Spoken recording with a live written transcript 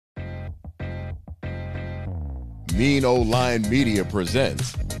Mean Old Line Media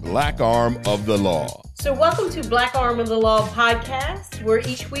presents Black Arm of the Law. So welcome to Black Arm of the Law podcast, where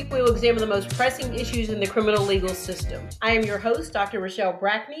each week we will examine the most pressing issues in the criminal legal system. I am your host, Dr. Rochelle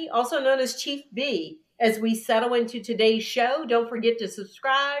Brackney, also known as Chief B. As we settle into today's show, don't forget to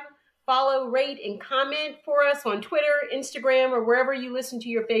subscribe, follow, rate, and comment for us on Twitter, Instagram, or wherever you listen to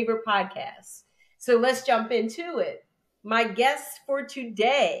your favorite podcasts. So let's jump into it. My guest for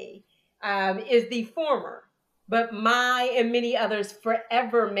today is the former, but my and many others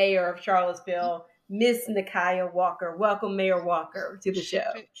forever mayor of Charlottesville, Miss Nakia Walker. Welcome, Mayor Walker, to the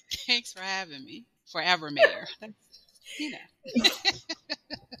show. Thanks for having me. Forever mayor.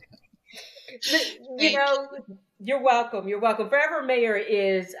 You're welcome. You're welcome. Forever mayor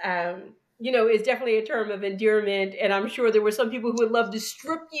is, is definitely a term of endearment. And I'm sure there were some people who would love to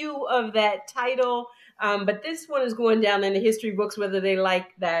strip you of that title. But this one is going down in the history books, whether they like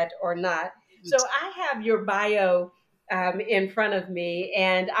that or not. So I have your bio in front of me,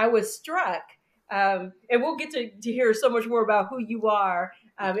 and I was struck, and we'll get to hear so much more about who you are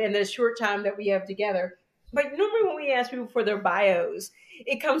in the short time that we have together. But normally when we ask people for their bios,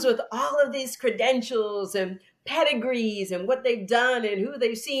 it comes with all of these credentials and pedigrees and what they've done and who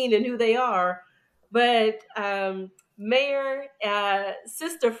they've seen and who they are. But Mayor,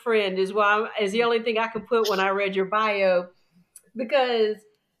 sister friend is the only thing I can put when I read your bio, because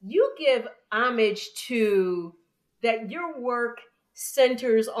you give homage to that your work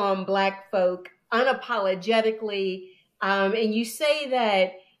centers on Black folk unapologetically. And you say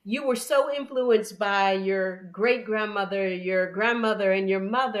that you were so influenced by your great-grandmother, your grandmother, and your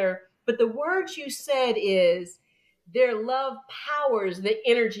mother. But the words you said is their love powers the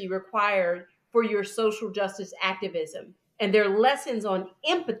energy required for your social justice activism. And their lessons on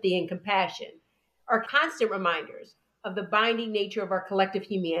empathy and compassion are constant reminders of the binding nature of our collective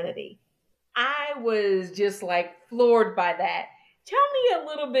humanity. I was just floored by that. Tell me a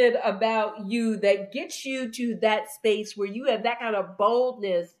little bit about you that gets you to that space where you have that kind of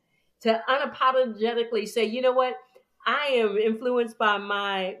boldness to unapologetically say, you know what, I am influenced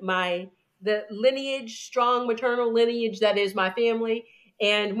by the lineage, strong maternal lineage that is my family.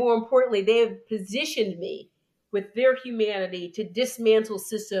 And more importantly, they have positioned me with their humanity to dismantle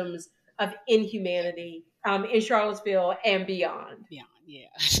systems of inhumanity in Charlottesville and beyond. Yeah.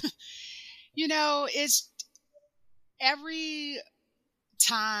 It's every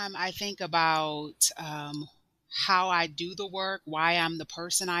time I think about how I do the work, why I'm the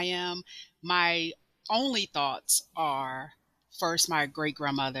person I am, my only thoughts are first my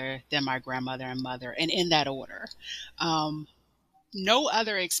great-grandmother, then my grandmother and mother, and in that order. No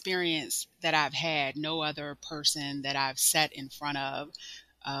other experience that I've had, no other person that I've sat in front of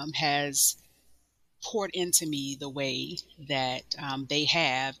has poured into me the way that they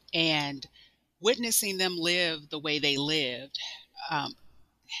have, and witnessing them live the way they lived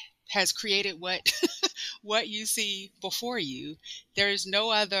has created what you see before you. There's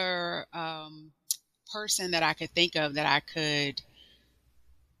no other person that I could think of that I could,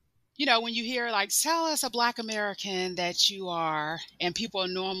 when you hear tell us a Black American that you are, and people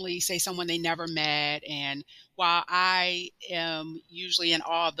normally say someone they never met. And while I am usually in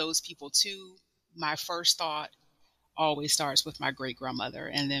awe of those people too, my first thought always starts with my great-grandmother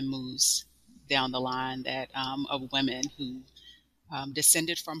and then moves down the line of women who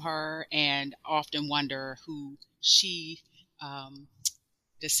descended from her, and often wonder who she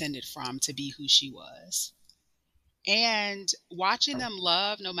descended from to be who she was. And watching them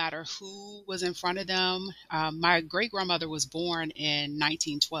love no matter who was in front of them. My great-grandmother was born in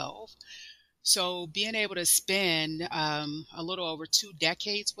 1912. So being able to spend a little over 2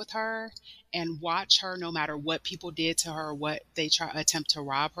 decades with her and watch her, no matter what people did to her, what they attempt to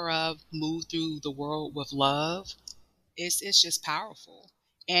rob her of, move through the world with love, it's just powerful.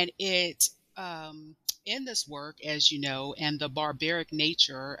 And it in this work, as you know, and the barbaric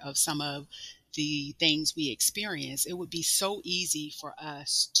nature of some of the things we experience, it would be so easy for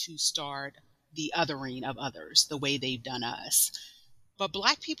us to start the othering of others the way they've done us. But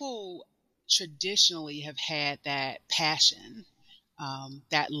Black people traditionally have had that passion,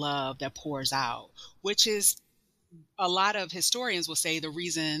 that love that pours out, which is, a lot of historians will say, the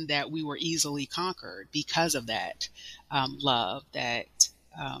reason that we were easily conquered, because of that love that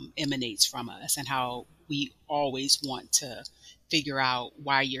emanates from us, and how we always want to figure out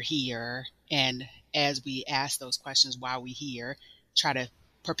why you're here. And as we ask those questions, why are we here, try to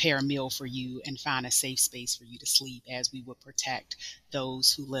prepare a meal for you and find a safe space for you to sleep, as we would protect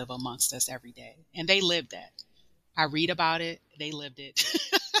those who live amongst us every day. And they lived that. I read about it. They lived it.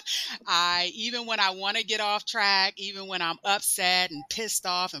 Even when I want to get off track, even when I'm upset and pissed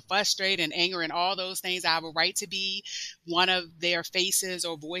off and frustrated and angry and all those things, I have a right to be, one of their faces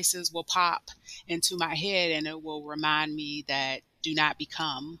or voices will pop into my head and it will remind me that do not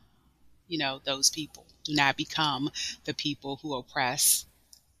become, those people. Do not become the people who oppress.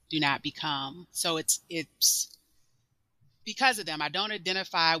 Do not become. So it's because of them. I don't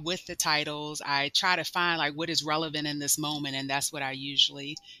identify with the titles. I try to find like what is relevant in this moment. And that's what I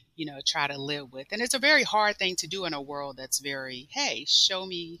usually, try to live with. And it's a very hard thing to do in a world that's very, hey, show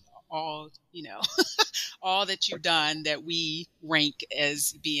me all, all that you've done that we rank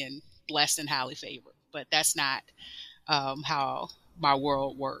as being blessed and highly favored. But that's not how my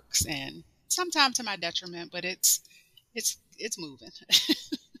world works. And sometimes to my detriment, but it's moving.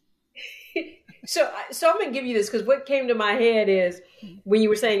 So I'm going to give you this because what came to my head is when you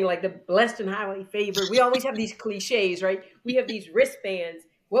were saying like the blessed and highly favored, we always have these cliches, right? We have these wristbands.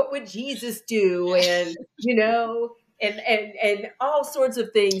 What would Jesus do? And, and all sorts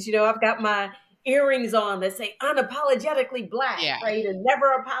of things. I've got my earrings on that say unapologetically Black, right? And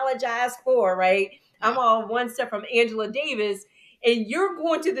never apologize for, right? I'm all one step from Angela Davis. And you're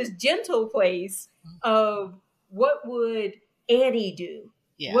going to this gentle place of what would Annie do?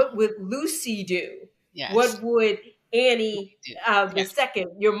 Yeah. What would Lucy do? Yes. What would Annie the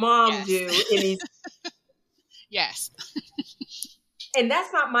second, your mom, do in these? Yes. And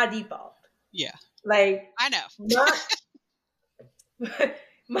that's not my default. Yeah. Like I know.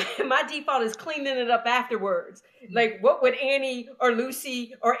 My default is cleaning it up afterwards. Mm-hmm. Like what would Annie or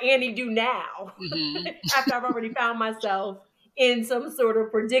Lucy or Annie do now? Mm-hmm. After I've already found myself in some sort of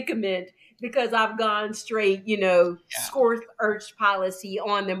predicament because I've gone straight, scorched earth policy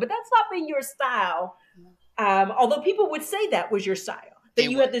on them. But that's not been your style. Although people would say that was your style, that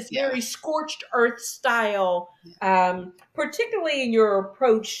you had this very scorched earth style, particularly in your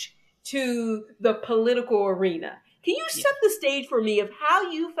approach to the political arena. Can you set the stage for me of how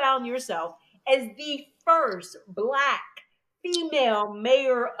you found yourself as the first Black female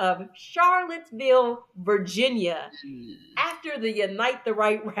mayor of Charlottesville, Virginia, after the Unite the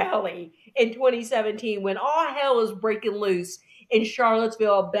Right rally in 2017, when all hell was breaking loose in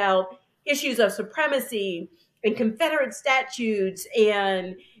Charlottesville about issues of supremacy and Confederate statutes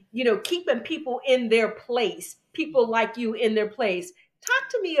and, keeping people in their place, people like you in their place. Talk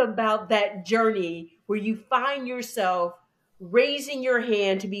to me about that journey where you find yourself raising your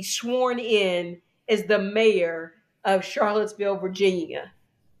hand to be sworn in as the mayor of Charlottesville, Virginia.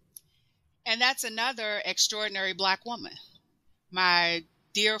 And that's another extraordinary Black woman. My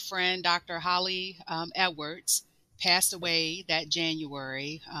dear friend, Dr. Holly Edwards, passed away that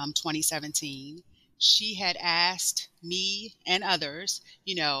January 2017. She had asked me and others,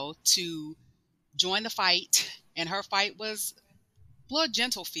 to join the fight. And her fight was blood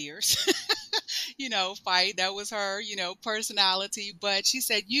gentle fierce, fight. That was her, personality. But she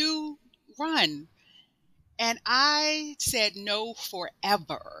said, you run. And I said no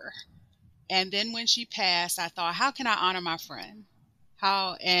forever. And then when she passed, I thought, how can I honor my friend?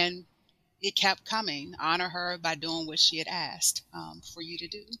 And it kept coming. Honor her by doing what she had asked for you to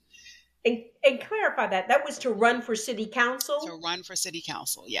do. And clarify that was to run for city council? To run for city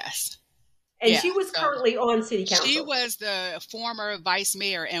council, yes. And she was currently on city council. She was the former vice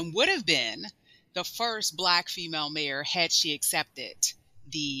mayor and would have been the first Black female mayor had she accepted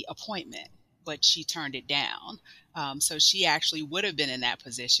the appointment, but she turned it down. So she actually would have been in that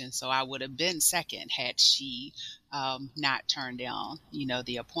position. So I would have been second had she not turned down,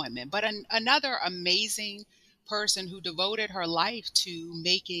 the appointment. But another amazing person who devoted her life to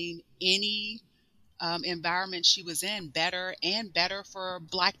making any environment she was in better and better for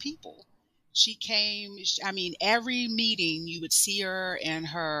Black people. She came, every meeting you would see her in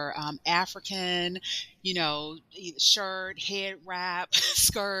her African, shirt, head wrap,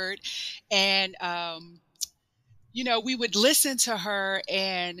 skirt. And, we would listen to her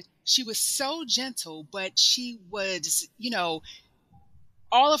and she was so gentle, but she was,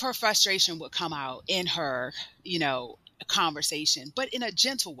 all of her frustration would come out in her, conversation, but in a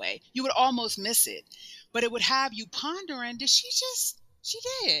gentle way. You would almost miss it, but it would have you pondering, she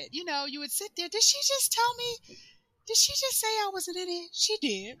did. You would sit there. Did she just tell me? Did she just say I wasn't in it? She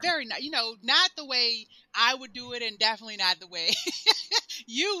did. Very nice. Not the way I would do it and definitely not the way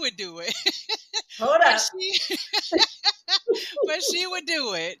you would do it. Hold up. But she would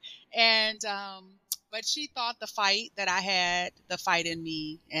do it. And, but she thought the fight that I had, the fight in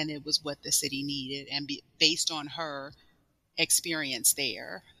me, and it was what the city needed. And based on her experience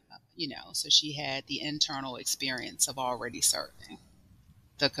there, so she had the internal experience of already serving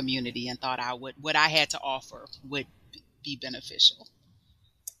the community and thought what I had to offer would be beneficial.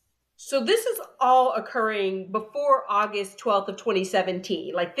 So this is all occurring before August 12th of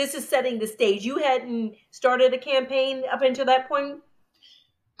 2017. Like, this is setting the stage. You hadn't started a campaign up until that point?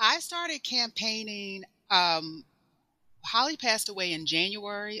 I started campaigning. Holly passed away in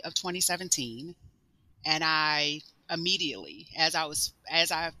January of 2017, and I immediately,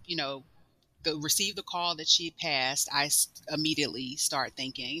 received the call that she passed, immediately start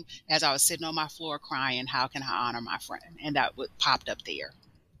thinking, as I was sitting on my floor crying, how can I honor my friend? And that popped up there.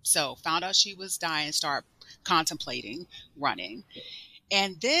 So found out she was dying, start contemplating running.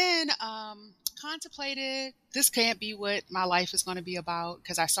 And then contemplated, this can't be what my life is going to be about,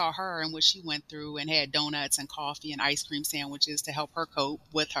 because I saw her and what she went through and had donuts and coffee and ice cream sandwiches to help her cope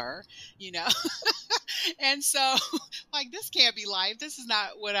with her, you know. And so, like, this can't be life. This is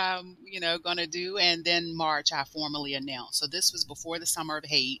not what I'm, going to do. And then March, I formally announced. So this was before the Summer of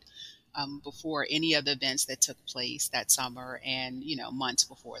Hate, before any of the events that took place that summer, and, months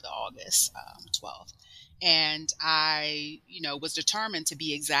before the August 12th. And I, was determined to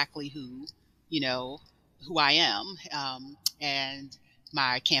be exactly who I am. And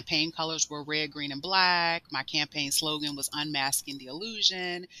my campaign colors were red, green, and black. My campaign slogan was unmasking the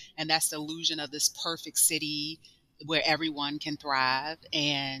illusion. And that's the illusion of this perfect city where everyone can thrive.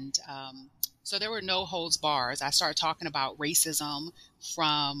 And so there were no holds bars. I started talking about racism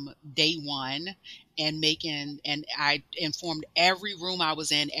from day one, and I informed every room I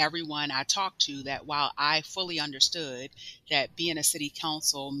was in, everyone I talked to, that while I fully understood that being a city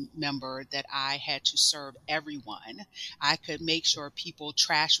council member, that I had to serve everyone, I could make sure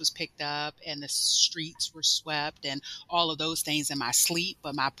trash was picked up and the streets were swept and all of those things in my sleep.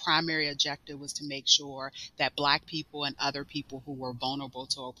 But my primary objective was to make sure that Black people and other people who were vulnerable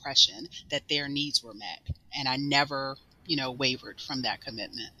to oppression, that their needs were met. And I never, wavered from that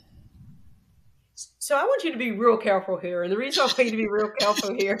commitment. So I want you to be real careful here. And the reason I want you to be real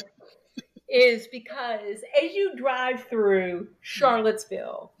careful here is because as you drive through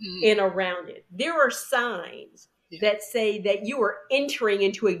Charlottesville and around it, there are signs that say that you are entering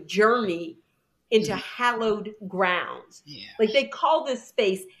into a journey into hallowed grounds. Like, they call this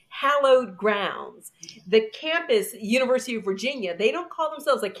space hallowed grounds. The campus, University of Virginia, they don't call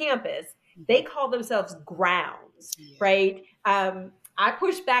themselves a campus. They call themselves grounds, right? I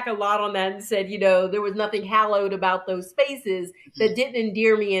pushed back a lot on that and said, there was nothing hallowed about those spaces that didn't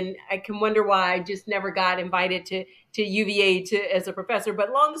endear me. And I can wonder why I just never got invited to UVA as a professor.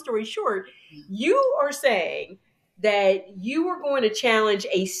 But long story short, you are saying that you are going to challenge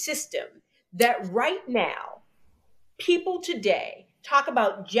a system that right now, people today talk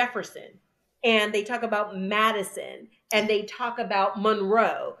about Jefferson, and they talk about Madison, and they talk about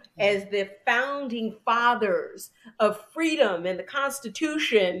Monroe as the founding fathers of freedom and the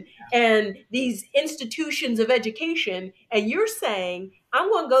Constitution and these institutions of education. And you're saying, I'm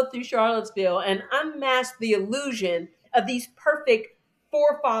going to go through Charlottesville and unmask the illusion of these perfect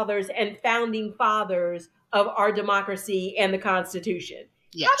forefathers and founding fathers of our democracy and the Constitution.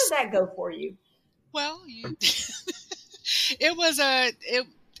 Yes. How did that go for you? Well,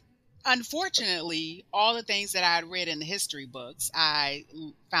 unfortunately, all the things that I had read in the history books, I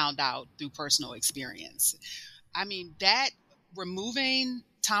found out through personal experience. I mean, that removing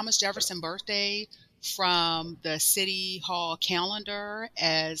Thomas Jefferson's birthday from the City Hall calendar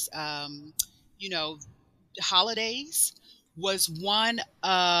as, holidays was one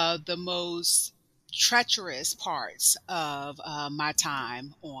of the most treacherous parts of my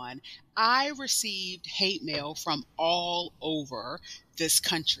time on. I received hate mail from all over this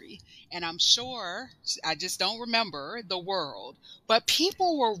country, and I'm sure, I just don't remember the world, but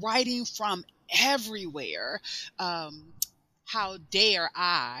people were writing from everywhere. How dare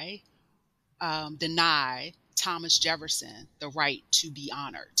I deny Thomas Jefferson the right to be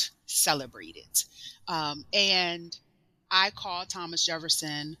honored, celebrated. And I called Thomas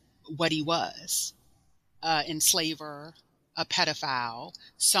Jefferson what he was, enslaver, a pedophile,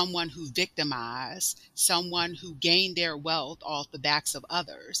 someone who victimized, someone who gained their wealth off the backs of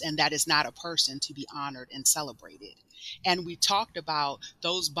others, and that is not a person to be honored and celebrated. And we talked about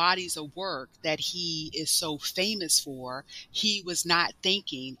those bodies of work that he is so famous for. He was not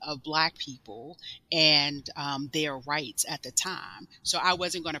thinking of Black people and their rights at the time. So I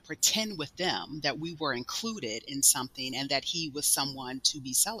wasn't going to pretend with them that we were included in something and that he was someone to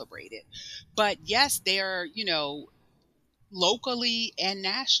be celebrated. But yes, they're, locally and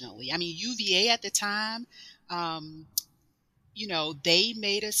nationally. I mean, UVA at the time, they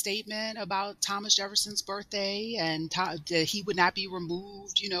made a statement about Thomas Jefferson's birthday and that he would not be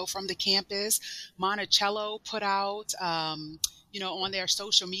removed, from the campus. Monticello put out, on their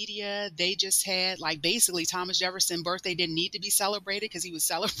social media, they just had like basically Thomas Jefferson's birthday didn't need to be celebrated because he was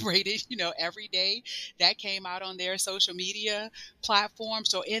celebrated, every day. That came out on their social media platform.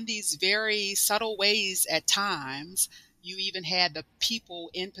 So in these very subtle ways at times, you even had the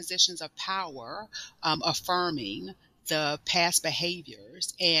people in positions of power affirming the past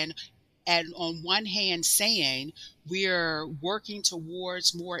behaviors and on one hand saying we're working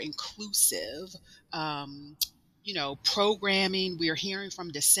towards more inclusive programming. We are hearing from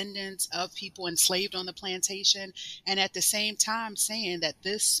descendants of people enslaved on the plantation. And at the same time saying that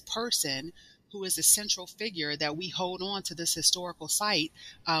this person who is a central figure that we hold on to this historical site,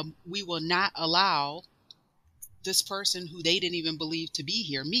 we will not allow this person who they didn't even believe to be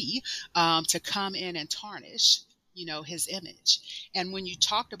here, me, to come in and tarnish, his image. And when you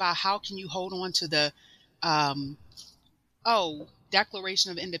talked about how can you hold on to the,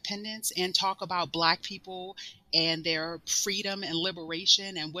 Declaration of Independence and talk about Black people and their freedom and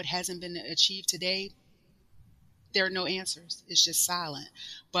liberation and what hasn't been achieved today, there are no answers. It's just silent.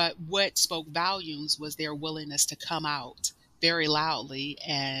 But what spoke volumes was their willingness to come out very loudly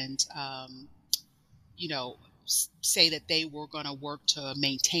and, say that they were going to work to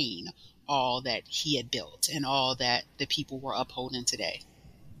maintain all that he had built and all that the people were upholding today.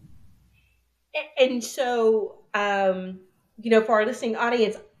 And so, for our listening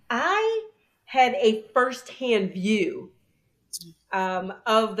audience, I had a firsthand view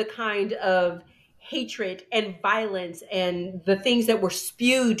of the kind of hatred and violence and the things that were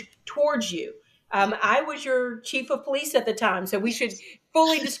spewed towards you. I was your chief of police at the time, so we should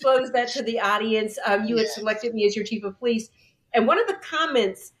fully disclose that to the audience. You had selected me as your chief of police. And one of the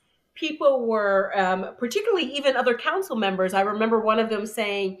comments people were, particularly even other council members, I remember one of them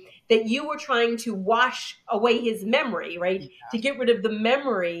saying that you were trying to wash away his memory, right? Yeah. To get rid of the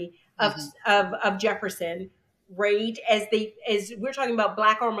memory of Jefferson, right? As we're talking about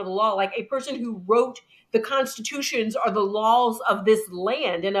Black arm of the law, like a person who wrote the constitutions or the laws of this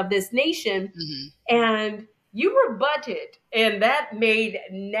land and of this nation. Mm-hmm. And you rebutted, and that made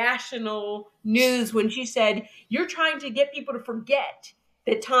national news when she said, you're trying to get people to forget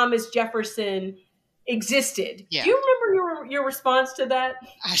that Thomas Jefferson existed. Yeah. Do you remember your response to that?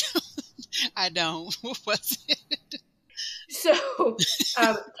 I don't. What was it? So,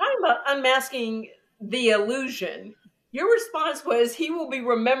 talking about unmasking the illusion, your response was, he will be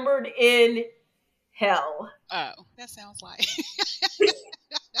remembered in hell. Oh, that sounds like.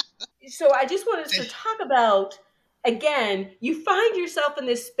 So I just wanted to talk about, again, you find yourself in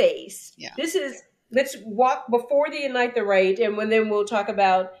this space. Yeah. Let's walk before the Unite the Right, and then we'll talk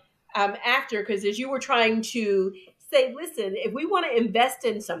about after, because as you were trying to say, listen, if we want to invest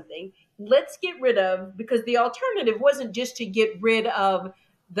in something, let's get rid of, because the alternative wasn't just to get rid of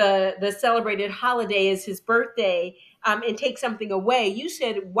the celebrated holiday as his birthday and take something away. You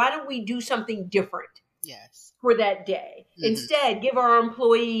said, why don't we do something different? Yes. For that day. Mm-hmm. Instead, give our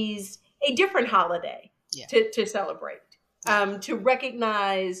employees a different holiday to celebrate, to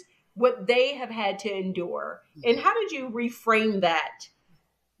recognize what they have had to endure. Mm-hmm. And how did you reframe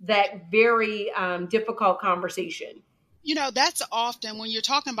that very difficult conversation? That's often when you're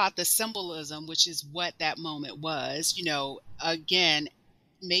talking about the symbolism, which is what that moment was, again,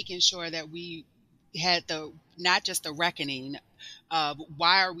 making sure that we had not just the reckoning of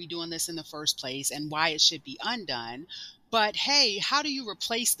why are we doing this in the first place and why it should be undone, but hey, how do you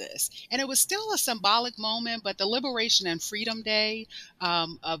replace this? And it was still a symbolic moment, but the Liberation and Freedom Day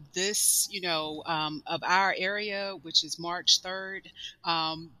of this, of our area, which is March 3rd,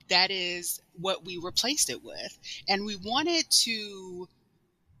 that is what we replaced it with. And we wanted to,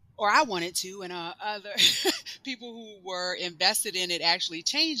 or I wanted to, and other people who were invested in it actually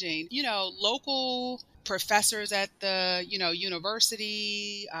changing, local professors at the,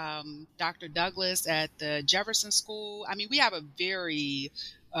 university, Dr. Douglas at the Jefferson School. I mean, we have a very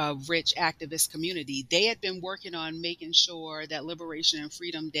rich activist community. They had been working on making sure that Liberation and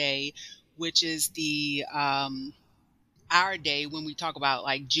Freedom Day, which is the our day when we talk about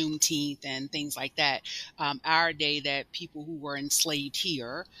like Juneteenth and things like that, our day that people who were enslaved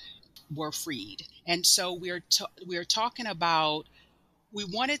here were freed. And so we're talking about, we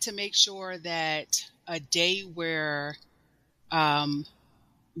wanted to make sure that a day where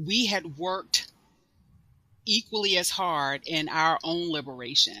we had worked equally as hard in our own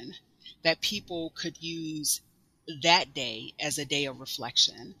liberation, that people could use that day as a day of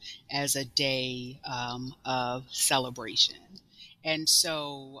reflection, as a day of celebration. And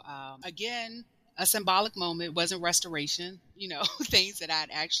so, again, a symbolic moment, wasn't restoration, things that I'd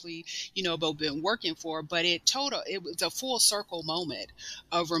actually, been working for, but it was a full circle moment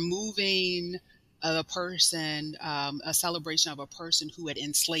of removing a person, a celebration of a person who had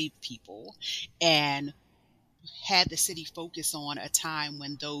enslaved people, and had the city focus on a time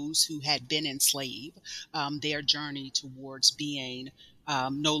when those who had been enslaved, their journey towards being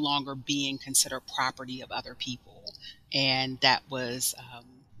no longer being considered property of other people. And that was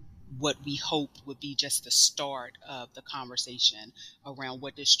what we hoped would be just the start of the conversation around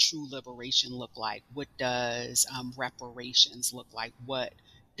what does true liberation look like? What does reparations look like? What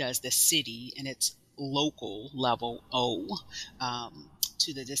does the city and its local level owe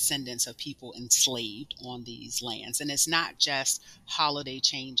to the descendants of people enslaved on these lands? And it's not just holiday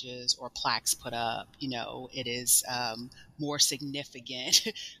changes or plaques put up. It is more significant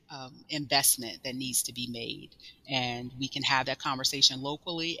investment that needs to be made. And we can have that conversation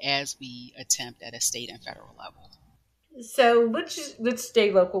locally as we attempt at a state and federal level. So let's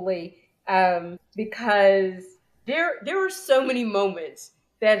stay locally, because there are so many moments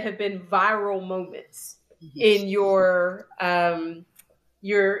that have been viral moments in your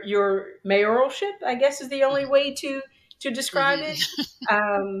mayoralship, I guess is the only way to describe it.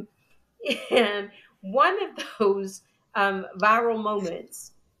 And one of those viral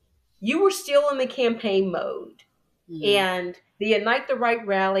moments, you were still in the campaign mode, and the Unite the Right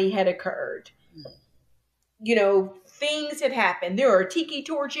rally had occurred. Things had happened. There are tiki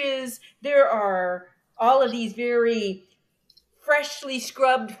torches. There are all of these very freshly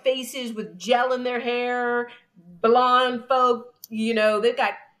scrubbed faces with gel in their hair, blonde folk. They've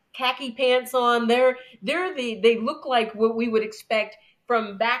got khaki pants on. They look like what we would expect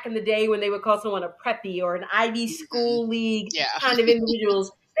from back in the day when they would call someone a preppy or an Ivy School League kind of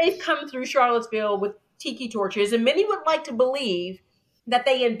individuals. They've come through Charlottesville with tiki torches, and many would like to believe that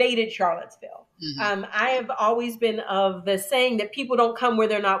they invaded Charlottesville. I have always been of the saying that people don't come where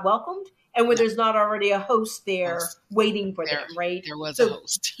they're not welcomed, and where there's not already a host there waiting for them, right? There was a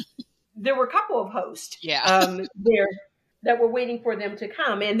host. There were a couple of hosts there that were waiting for them to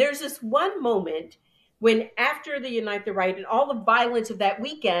come. And there's this one moment when, after the Unite the Right and all the violence of that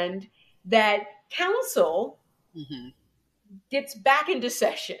weekend, that council gets back into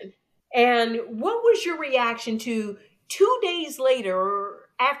session. And what was your reaction to 2 days later,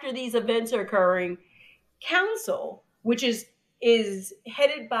 after these events are occurring, council, which is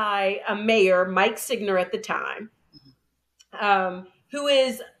headed by a mayor, Mike Signer at the time, who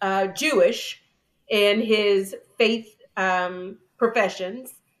is Jewish in his faith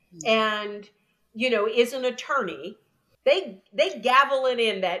professions, and is an attorney. They gavel it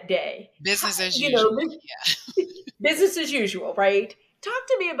in that day. Business as usual. Business as usual, right? Talk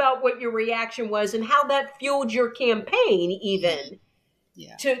to me about what your reaction was and how that fueled your campaign, even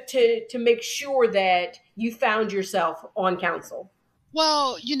to make sure that you found yourself on council.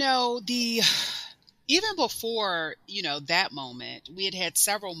 Well, even before, that moment, we had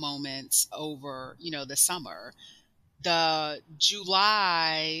several moments over, the summer. The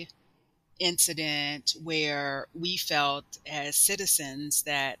July incident where we felt as citizens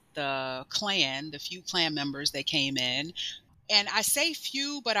that the few Klan members that came in, and I say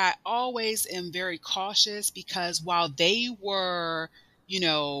few, but I always am very cautious, because while they were,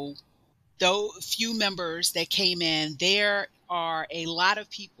 those few members that came in, there are a lot of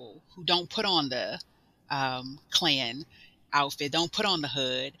people who don't put on the Klan outfit, don't put on the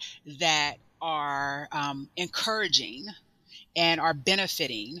hood, that are encouraging and are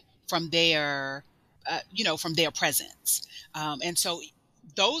benefiting from their, from their presence. And so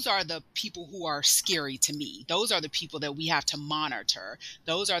those are the people who are scary to me. Those are the people that we have to monitor.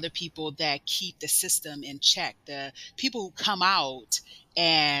 Those are the people that keep the system in check. The people who come out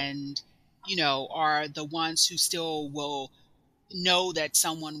and, are the ones who still will know that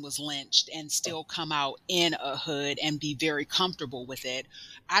someone was lynched and still come out in a hood and be very comfortable with it.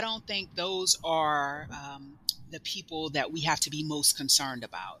 I don't think those are the people that we have to be most concerned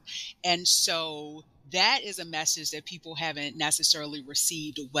about. And so that is a message that people haven't necessarily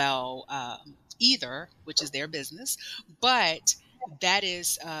received well either, which is their business. But that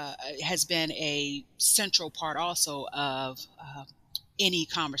is has been a central part also of any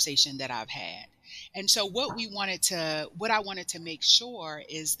conversation that I've had. And so what I wanted to make sure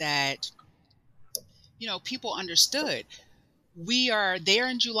is that, people understood we are there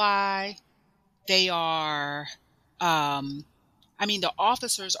in July. They are, the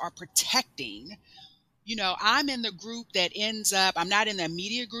officers are protecting. I'm in the group that I'm not in the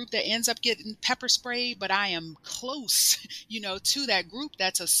immediate group that ends up getting pepper sprayed, but I am close, to that group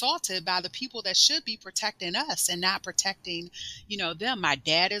that's assaulted by the people that should be protecting us and not protecting, them. My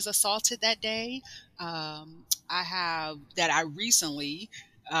dad is assaulted that day. I recently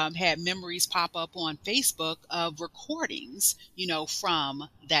had memories pop up on Facebook of recordings, from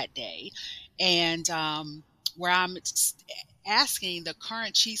that day. and where I'm asking the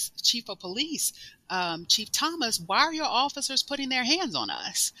current chief of police, Chief Thomas, why are your officers putting their hands on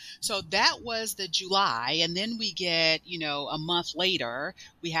us? So that was the July, and then we get, a month later,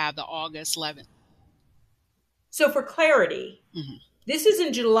 we have the August 11th. So for clarity, this is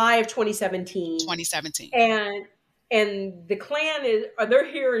in July of 2017. 2017. And the Klan they're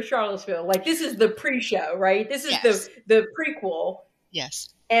here in Charlottesville. Like, this is the pre-show, right? This is Yes. the prequel. Yes.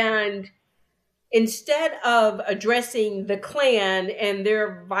 And instead of addressing the Klan and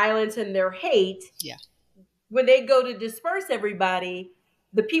their violence and their hate, when they go to disperse everybody,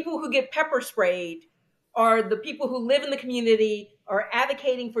 the people who get pepper sprayed are the people who live in the community, are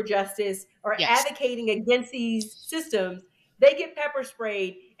advocating for justice, or advocating against these systems. They get pepper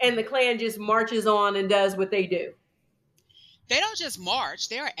sprayed, and the Klan just marches on and does what they do. They don't just march,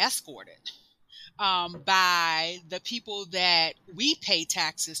 they are escorted by the people that we pay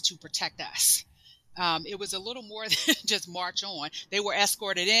taxes to protect us. It was a little more than just march on. They were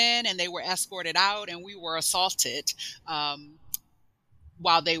escorted in and they were escorted out, and we were assaulted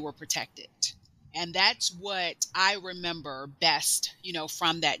while they were protected. And that's what I remember best,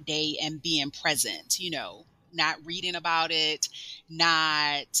 from that day and being present, not reading about it,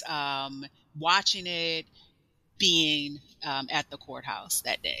 not watching it, being at the courthouse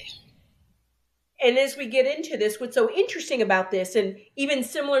that day. And as we get into this, what's so interesting about this, and even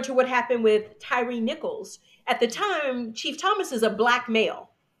similar to what happened with Tyree Nichols, at the time, Chief Thomas is a black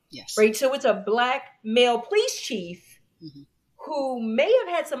male. Yes. Right? So it's a black male police chief who may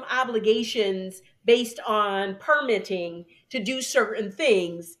have had some obligations based on permitting to do certain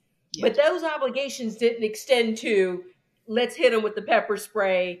things, but those obligations didn't extend to, let's hit them with the pepper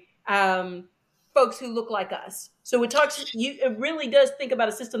spray, folks who look like us. So it really does think about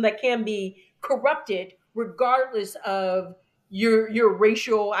a system that can be corrupted regardless of your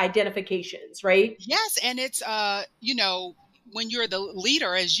racial identifications, right? Yes, and it's when you're the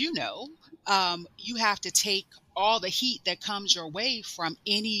leader, as you know, you have to take all the heat that comes your way from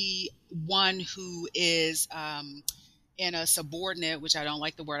anyone who is in a subordinate, which I don't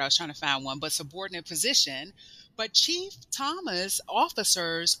like the word, I was trying to find one, but subordinate position. But Chief Thomas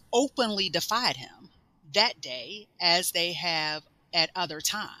officers openly defied him that day, as they have at other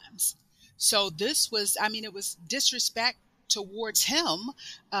times. So this was, it was disrespect towards him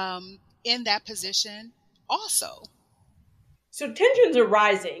in that position also. So tensions are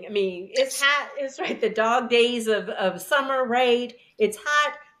rising. It's hot. It's right. The dog days of summer, right? It's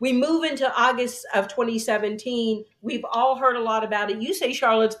hot. We move into August of 2017. We've all heard a lot about it. You say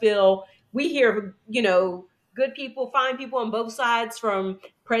Charlottesville. We hear, good people, fine people on both sides, from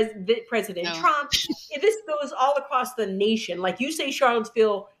President Trump. This goes all across the nation. Like you say,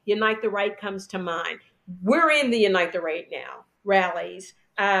 Charlottesville, Unite the Right comes to mind. We're in the Unite the Right now rallies.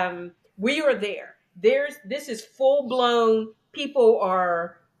 We are there. This is full blown. People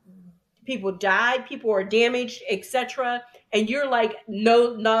died, people are damaged, etc. And you're like,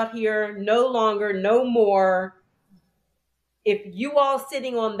 no, not here, no longer, no more. If you all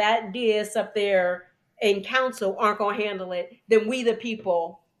sitting on that dais up there in council aren't going to handle it, then we the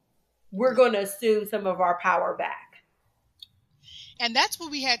people, we're going to assume some of our power back. And that's what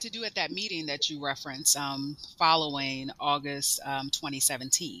we had to do at that meeting that you referenced following August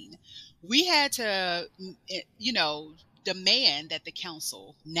 2017. We had to, demand that the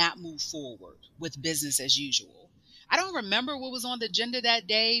council not move forward with business as usual. I don't remember what was on the agenda that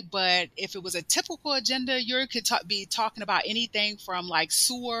day, but if it was a typical agenda, you could be talking about anything from like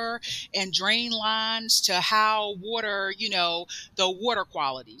sewer and drain lines to how water, the water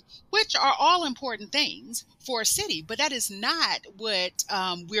quality, which are all important things for a city. But that is not what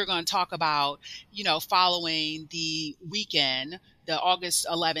we're going to talk about, following the weekend, the August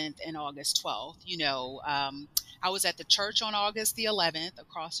 11th and August 12th. I was at the church on August the 11th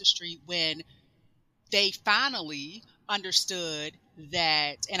across the street when they finally understood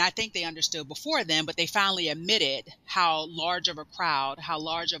that, and I think they understood before then, but they finally admitted how large of a crowd, how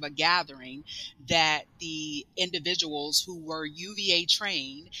large of a gathering that the individuals who were UVA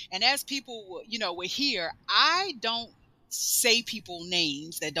trained. And as people, were here, I don't say people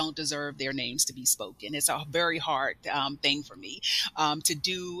names that don't deserve their names to be spoken. It's a very hard thing for me to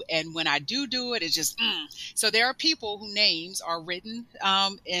do. And when I do it, it's just, So there are people whose names are written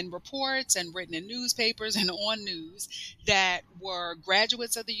in reports and written in newspapers and on news that were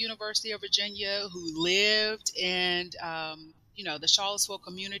graduates of the University of Virginia who lived in, the Charlottesville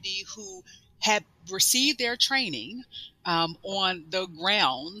community, who had received their training on the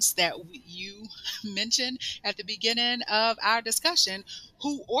grounds that you mentioned at the beginning of our discussion,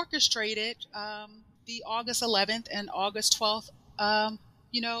 who orchestrated the August 11th and August 12th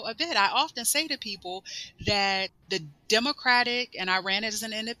event. I often say to people that the Democratic, and I ran as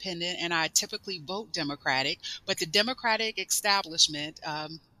an independent, and I typically vote Democratic, but the Democratic establishment,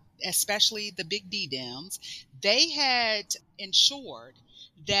 especially the big D Dems, they had ensured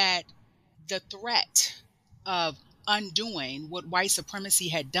that the threat of undoing what white supremacy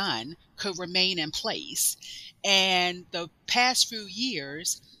had done could remain in place. And the past few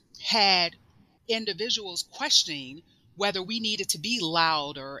years had individuals questioning whether we needed to be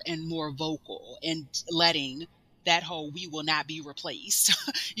louder and more vocal and letting that whole "we will not be replaced,"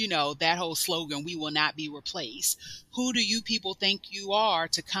 that whole slogan, "we will not be replaced." Who do you people think you are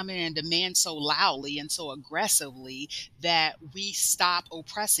to come in and demand so loudly and so aggressively that we stop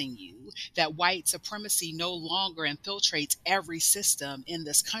oppressing you, that white supremacy no longer infiltrates every system in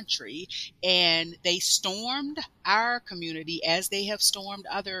this country? And they stormed our community as they have stormed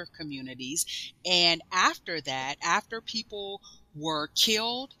other communities. And after that, after people were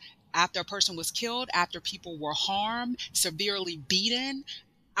killed, after a person was killed, after people were harmed, severely beaten,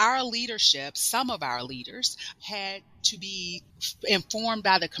 our leadership, some of our leaders, had to be informed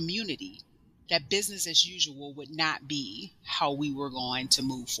by the community that business as usual would not be how we were going to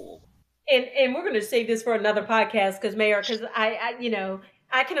move forward. And we're going to save this for another podcast because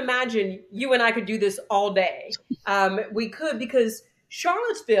I can imagine you and I could do this all day. We could, because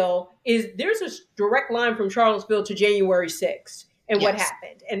there's a direct line from Charlottesville to January 6th and what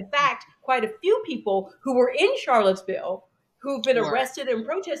happened. In fact, quite a few people who were in Charlottesville who've been arrested and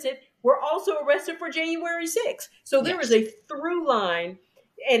protested were also arrested for January 6th. So there was a through line,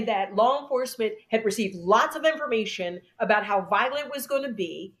 and that law enforcement had received lots of information about how violent it was going to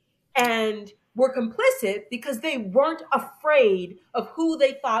be and were complicit because they weren't afraid of who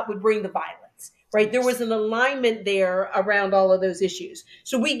they thought would bring the violence, right? There was an alignment there around all of those issues.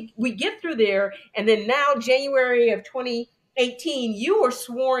 So we get through there, and then now January of 2018, you were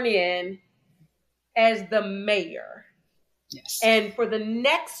sworn in as the mayor. Yes. And for the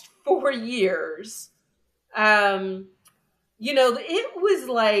next 4 years, it was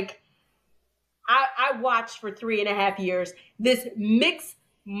like I watched for 3.5 years this mixed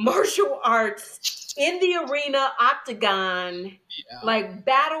martial arts in the arena octagon, like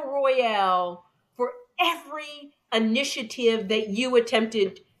battle royale for every initiative that you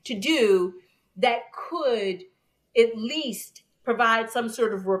attempted to do that could at least provide some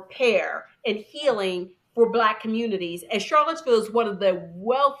sort of repair and healing for Black communities. And Charlottesville is one of the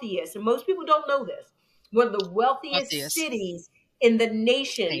wealthiest, and most people don't know this, one of the wealthiest cities in the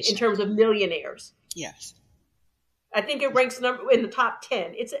nation in terms of millionaires. Yes. I think it ranks in the top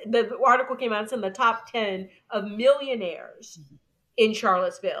 10. The article came out, it's in the top 10 of millionaires in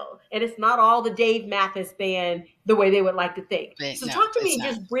Charlottesville. And it's not all the Dave Mathis band the way they would like to think. So talk to me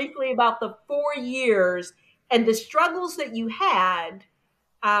just briefly about the 4 years and the struggles that you had,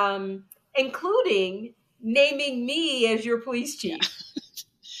 including naming me as your police chief.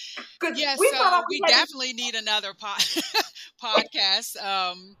 Yes, we definitely need another podcast.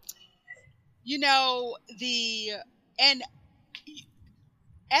 And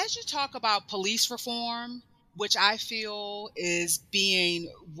as you talk about police reform, which I feel is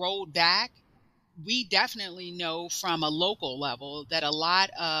being rolled back, we definitely know from a local level that a lot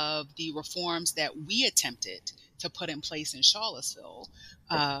of the reforms that we attempted to put in place in Charlottesville,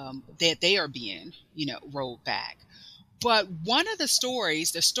 that they are being, rolled back. But one of the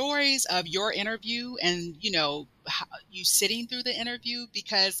stories of your interview and, you sitting through the interview,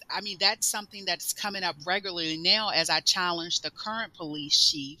 because, that's something that's coming up regularly now as I challenge the current police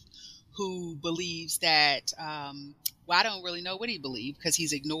chief who believes that, I don't really know what he believes because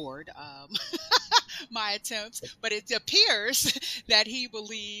he's ignored my attempts, but it appears that he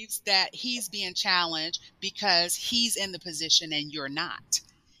believes that he's being challenged because he's in the position and you're not.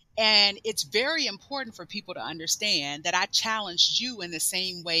 And it's very important for people to understand that I challenged you in the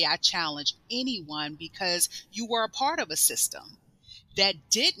same way I challenge anyone, because you were a part of a system that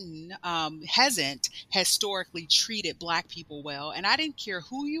hasn't historically treated Black people well. And I didn't care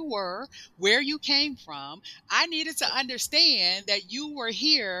who you were, where you came from. I needed to understand that you were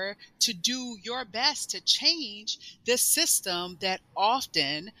here to do your best to change this system that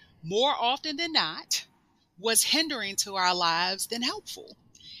more often than not, was hindering to our lives than helpful.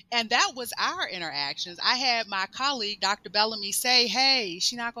 And that was our interactions. I had my colleague, Dr. Bellamy, say, hey,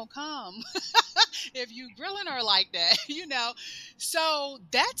 she's not going to come if you grilling her like that, So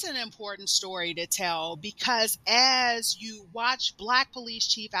that's an important story to tell, because as you watch Black police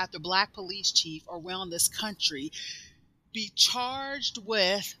chief after Black police chief around this country be charged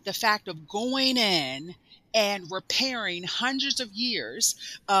with the fact of going in and repairing hundreds of years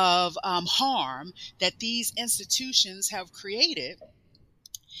of harm that these institutions have created,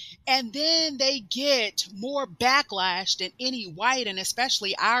 And then they get more backlash than any white, and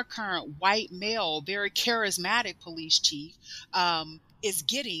especially our current white male, very charismatic police chief, is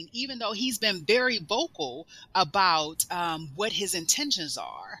getting, even though he's been very vocal about what his intentions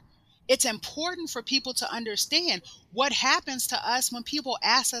are. It's important for people to understand what happens to us when people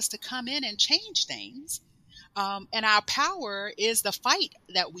ask us to come in and change things. And our power is the fight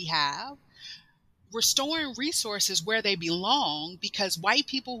that we have, restoring resources where they belong, because white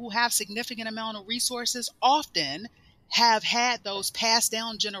people who have significant amount of resources often have had those passed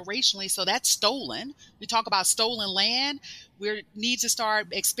down generationally. So that's stolen. We talk about stolen land. We need to start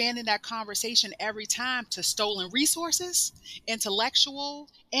expanding that conversation every time to stolen resources, intellectual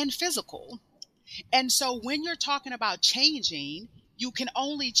and physical. And so when you're talking about changing, you can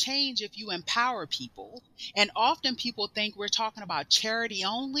only change if you empower people. And often people think we're talking about charity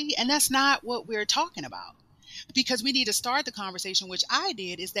only, and that's not what we're talking about. Because we need to start the conversation, which I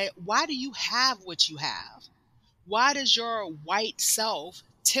did, is that why do you have what you have? Why does your white self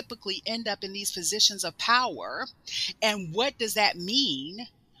typically end up in these positions of power? And what does that mean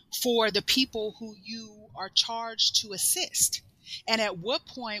for the people who you are charged to assist? And at what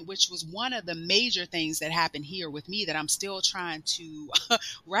point, which was one of the major things that happened here with me that I'm still trying to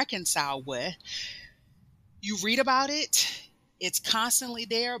reconcile with, you read about it, it's constantly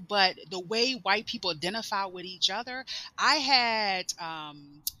there, but the way white people identify with each other, I had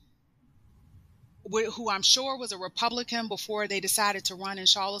who I'm sure was a Republican before they decided to run in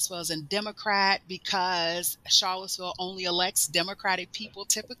Charlottesville as a Democrat, because Charlottesville only elects Democratic people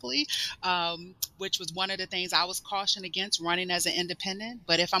typically, which was one of the things I was cautioned against running as an independent.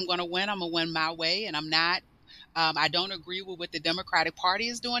 But if I'm going to win, I'm going to win my way, and I'm not. I don't agree with what the Democratic Party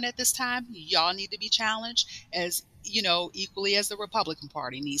is doing at this time. Y'all need to be challenged as, equally as the Republican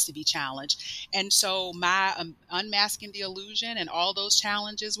Party needs to be challenged. And so my unmasking the illusion and all those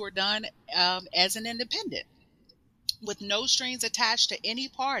challenges were done as an independent, with no strings attached to any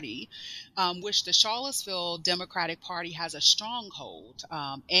party, which the Charlottesville Democratic Party has a stronghold,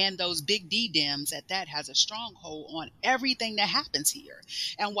 and those big D Dems at that has a stronghold on everything that happens here.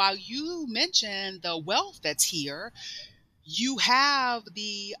 And while you mentioned the wealth that's here, you have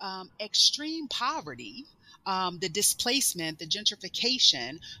the extreme poverty, the displacement, the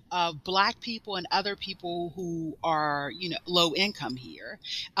gentrification of Black people and other people who are, low income here.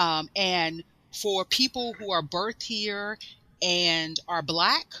 And for people who are birthed here and are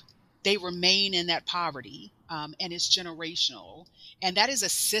Black, they remain in that poverty, and it's generational. And that is a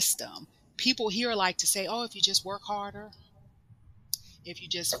system. People here like to say, oh, if you just work harder, if you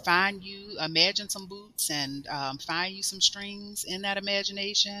just imagine some boots and find you some strings in that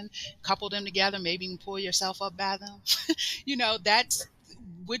imagination, couple them together, maybe you can pull yourself up by them. That's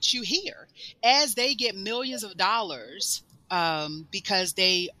what you hear. As they get millions of dollars, because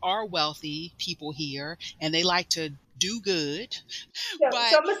they are wealthy people here and they like to do good. So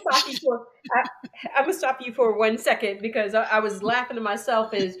I'm gonna stop you for I'm gonna stop you for 1 second, because I was laughing to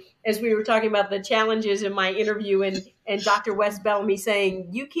myself as we were talking about the challenges in my interview, and Dr. West Bellamy saying,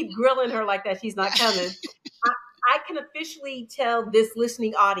 "You keep grilling her like that, she's not coming." I can officially tell this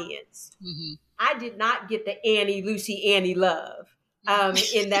listening audience, mm-hmm. I did not get the Lucy Annie love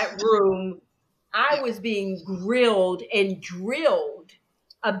in that room. I was being grilled and drilled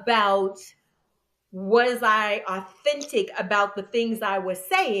about, was I authentic about the things I was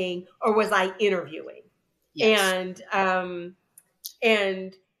saying, or was I interviewing? Yes.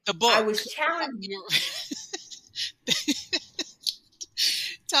 And the book. I was challenged.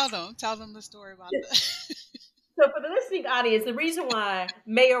 Tell them the story about that. So for the listening audience, the reason why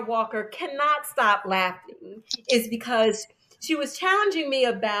Mayor Walker cannot stop laughing is because she was challenging me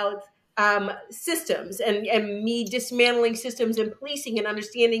about systems and me dismantling systems and policing, and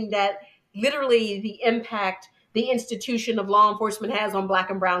understanding that literally the impact the institution of law enforcement has on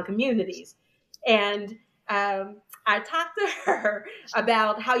Black and brown communities. And I talked to her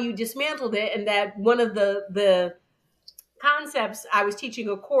about how you dismantled it, and that one of the concepts, I was teaching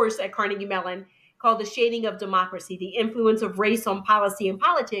a course at Carnegie Mellon called The Shading of Democracy, the Influence of Race on Policy and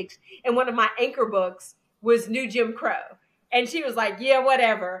Politics. And one of my anchor books was New Jim Crow. And she was like, yeah,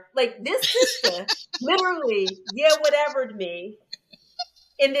 whatever. Like, this sister literally, yeah, whatever'd me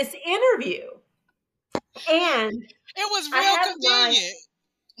in this interview. And it was real convenient.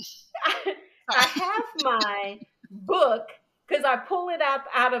 I have my book, because I pull it up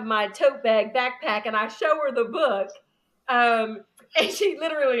out of my tote bag backpack and I show her the book. And she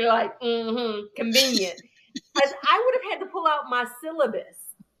literally like, convenient. As I would have had to pull out my syllabus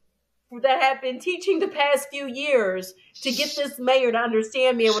that I've been teaching the past few years to get this mayor to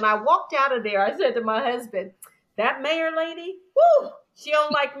understand me. And when I walked out of there, I said to my husband, that mayor lady, whoo, She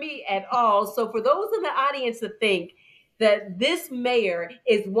don't like me at all. So for those in the audience to think that this mayor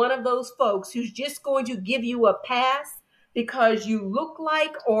is one of those folks who's just going to give you a pass because you look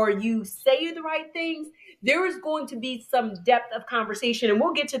like or you say the right things, there is going to be some depth of conversation. And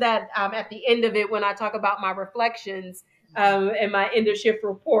we'll get to that at the end of it when I talk about my reflections and my end of shift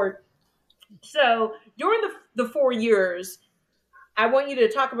report. So during the 4 years, I want you to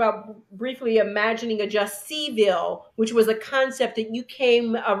talk about briefly imagining a just Cville, which was a concept that you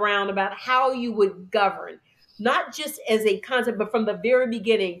came around about how you would govern, not just as a concept, but from the very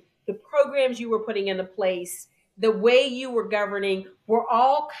beginning, the programs you were putting into place, the way you were governing were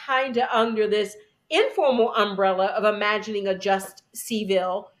all kind of under this informal umbrella of imagining a just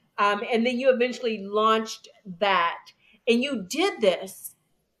Cville. And then you eventually launched that. And you did this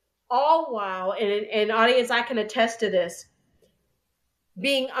all while, and audience, I can attest to this,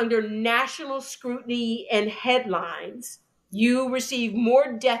 being under national scrutiny and headlines. You received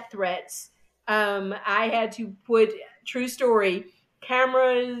more death threats. I had to put, true story,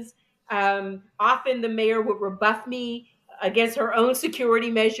 cameras. Often the mayor would rebuff me against her own security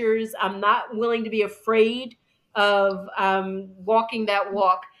measures. I'm not willing to be afraid of walking that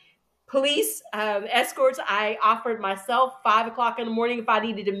walk. Police escorts, I offered myself 5 o'clock in the morning if I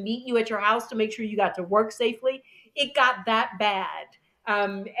needed to meet you at your house to make sure you got to work safely. It got that bad.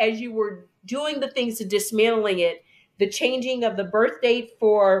 As you were doing the things to dismantling it, the changing of the birth date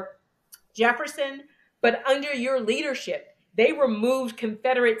for Jefferson, but under your leadership, they removed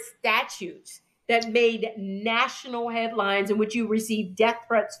Confederate statutes that made national headlines in which you received death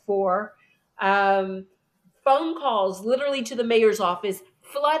threats for, phone calls literally to the mayor's office,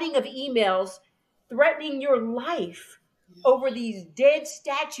 flooding of emails threatening your life over these dead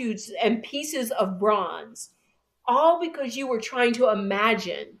statues and pieces of bronze, all because you were trying to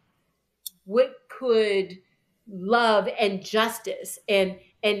imagine what could love and justice and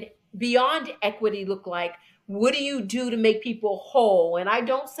beyond equity look like. What do you do to make people whole? And I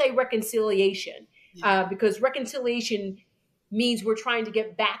don't say reconciliation because reconciliation means we're trying to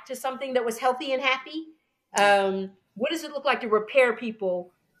get back to something that was healthy and happy. What does it look like to repair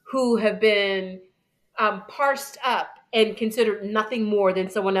people who have been parsed up and considered nothing more than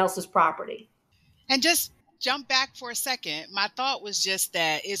someone else's property? And just jump back for a second. My thought was just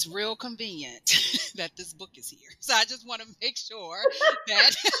that it's real convenient that this book is here. So I just want to make sure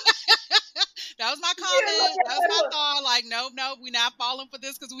that that was my comment. That was my thought. Like, nope, we're not falling for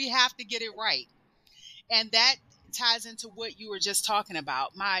this because we have to get it right. And that ties into what you were just talking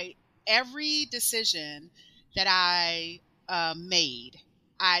about. Every decision that I made,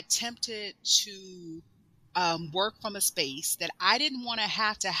 I attempted to work from a space that I didn't want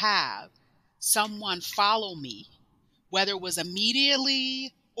to have someone follow me, whether it was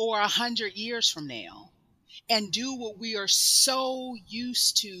immediately or 100 years from now, and do what we are so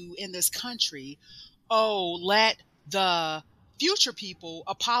used to in this country. Oh, let the future people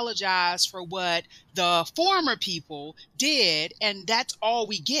apologize for what the former people did, and that's all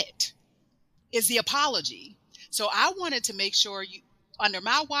we get is the apology. So I wanted to make sure under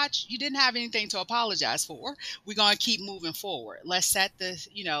my watch, you didn't have anything to apologize for. We're going to keep moving forward. Let's set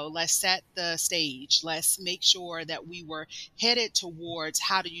the stage. Let's make sure that we were headed towards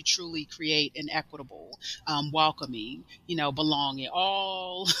how do you truly create an equitable, welcoming, belonging,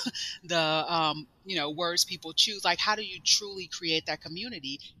 all the, words people choose. Like, how do you truly create that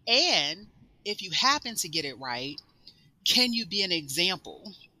community? And if you happen to get it right, can you be an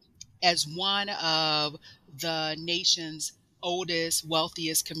example as one of the nation's oldest,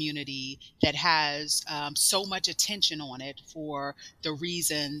 wealthiest community that has so much attention on it for the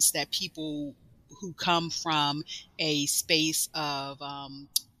reasons that people who come from a space of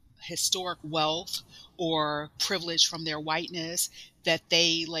historic wealth or privilege from their whiteness, that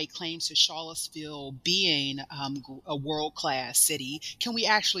they lay claims to Charlottesville being a world-class city? Can we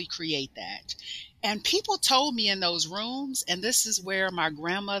actually create that? And people told me in those rooms, and this is where my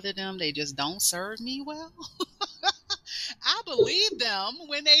grandmother, they just don't serve me well. I believed them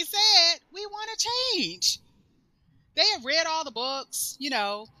when they said, we want to change. They have read all the books,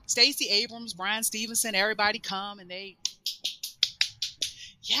 Stacey Abrams, Brian Stevenson, everybody come and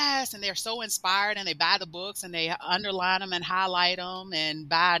yes, and they're so inspired, and they buy the books and they underline them and highlight them and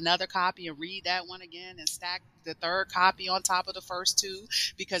buy another copy and read that one again and stack the third copy on top of the first two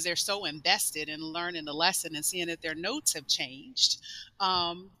because they're so invested in learning the lesson and seeing that their notes have changed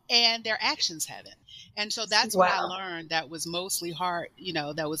and their actions haven't. And so that's what I learned that was mostly hard,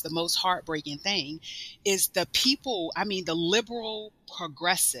 that was the most heartbreaking thing is the people, the liberal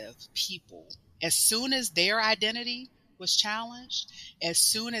progressive people, as soon as their identity was challenged, as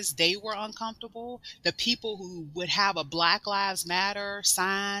soon as they were uncomfortable, the people who would have a Black Lives Matter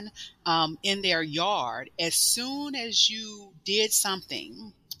sign in their yard, as soon as you did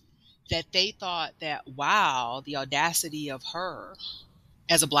something that they thought that, wow, the audacity of her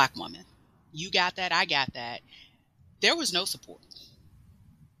as a Black woman, you got that, I got that, there was no support.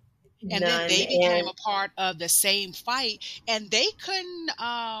 And then None. they became And a part of the same fight, and they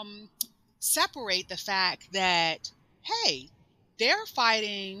couldn't separate the fact that, hey, they're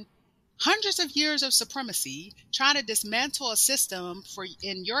fighting hundreds of years of supremacy, trying to dismantle a system for,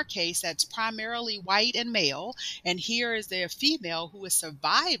 in your case, that's primarily white and male. And here is their female who has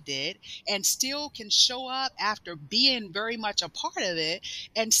survived it and still can show up after being very much a part of it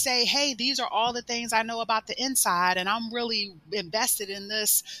and say, hey, these are all the things I know about the inside, and I'm really invested in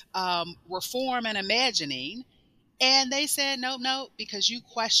this reform and imagining. And they said, no, because you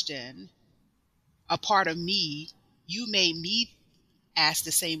question a part of me, you made me ask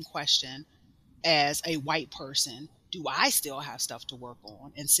the same question as a white person. Do I still have stuff to work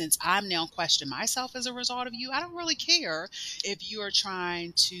on? And since I'm now questioning myself as a result of you, I don't really care if you're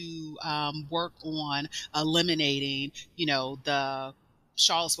trying to work on eliminating, the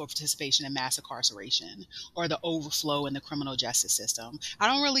Charlottesville participation in mass incarceration or the overflow in the criminal justice system. I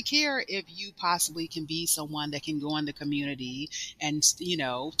don't really care if you possibly can be someone that can go in the community and,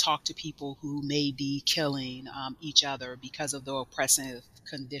 talk to people who may be killing each other because of the oppressive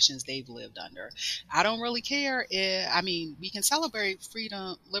conditions they've lived under. I don't really care we can celebrate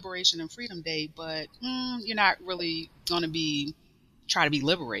freedom, liberation, and Freedom Day, but you're not really going to try to be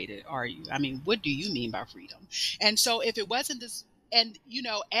liberated, are you? I mean, what do you mean by freedom? And so if it wasn't this, and,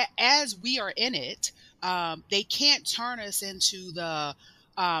 as we are in it, they can't turn us into the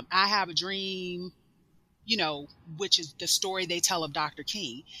I have a dream, which is the story they tell of Dr.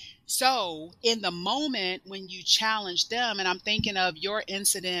 King. So in the moment when you challenge them, and I'm thinking of your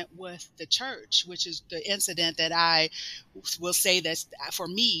incident with the church, which is the incident that I will say that for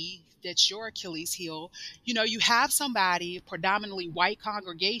me, that's your Achilles heel. You have somebody, predominantly white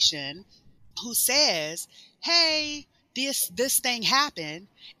congregation, who says, hey, this thing happened,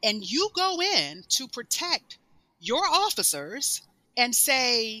 and you go in to protect your officers and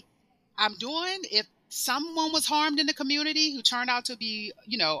say, if someone was harmed in the community who turned out to be,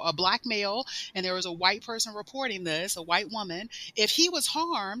 a Black male, and there was a white person reporting this, a white woman, if he was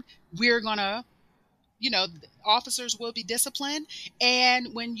harmed, we're gonna, officers will be disciplined.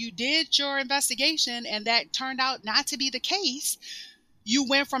 And when you did your investigation and that turned out not to be the case, you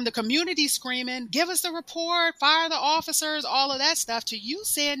went from the community screaming, give us the report, fire the officers, all of that stuff, to you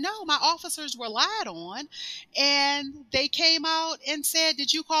saying, no, my officers were lied on. And they came out and said,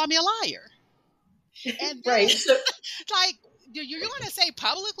 did you call me a liar? And then, right. So, like, you're going to say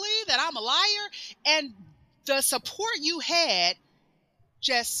publicly that I'm a liar? And the support you had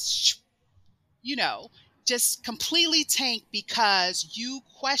just, just completely tanked because you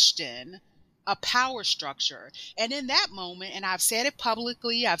question a power structure. And in that moment, and I've said it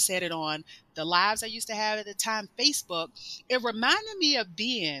publicly, I've said it on the lives I used to have at the time, Facebook, it reminded me of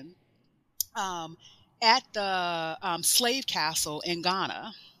being at the slave castle in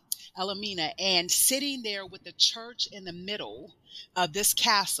Ghana, Elamina, and sitting there with the church in the middle of this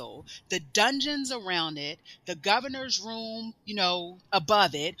castle, the dungeons around it, the governor's room,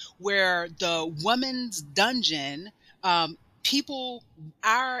 above it, where the woman's dungeon, people,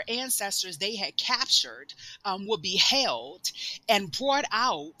 our ancestors, they had captured, would be held and brought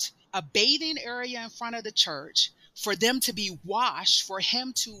out, a bathing area in front of the church for them to be washed, for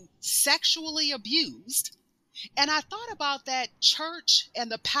him to sexually abused. And I thought about that church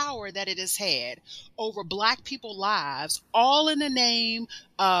and the power that it has had over Black people's lives, all in the name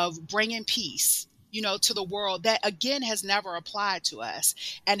of bringing peace, to the world, that again has never applied to us,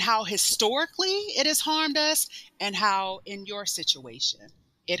 and how historically it has harmed us, and how in your situation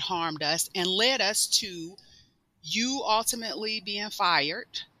it harmed us and led us to you ultimately being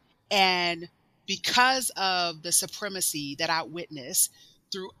fired. And because of the supremacy that I witnessed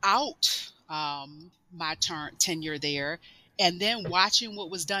throughout my tenure there, and then watching what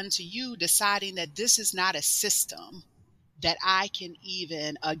was done to you, deciding that this is not a system that I can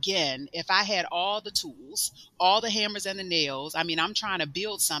even, again, if I had all the tools, all the hammers and the nails, I'm trying to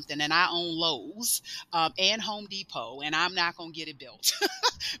build something, and I own Lowe's and Home Depot, and I'm not going to get it built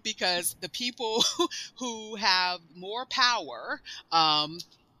because the people who have more power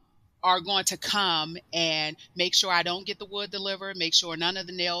are going to come and make sure I don't get the wood delivered, make sure none of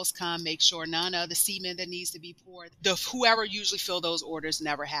the nails come, make sure none of the cement that needs to be poured, whoever usually fill those orders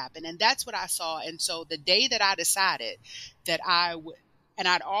never happen. And that's what I saw. And so the day that I decided that I would, And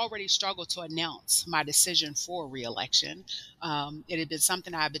I'd already struggled to announce my decision for reelection. It had been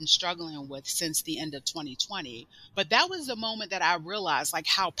something I've been struggling with since the end of 2020. But that was the moment that I realized like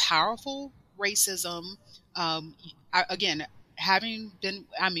how powerful racism, again, having been,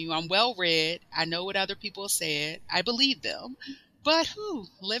 I'm well read. I know what other people said. I believe them. But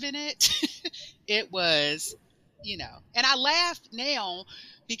living it, it was, and I laugh now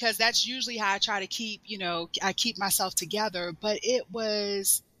because that's usually how I try to keep, I keep myself together. But it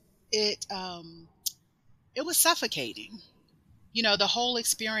was suffocating. The whole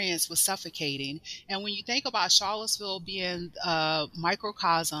experience was suffocating. And when you think about Charlottesville being a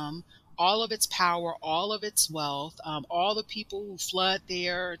microcosm, all of its power, all of its wealth, all the people who flood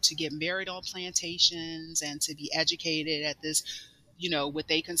there to get married on plantations and to be educated at this, what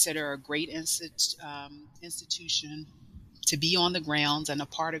they consider a great institution, to be on the grounds and a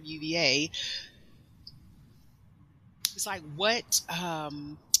part of UVA, it's like, what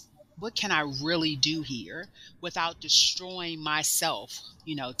can I really do here without destroying myself,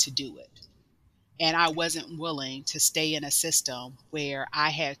 to do it? And I wasn't willing to stay in a system where I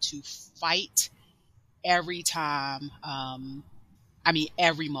had to fight every time,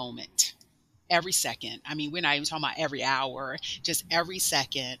 every moment, every second. We're not even talking about every hour, just every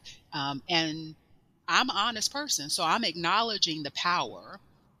second. And I'm an honest person, so I'm acknowledging the power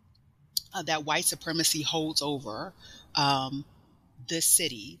that white supremacy holds over this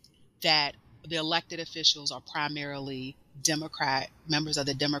city, that the elected officials are primarily members of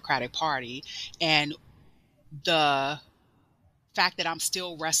the Democratic Party, and the fact that I'm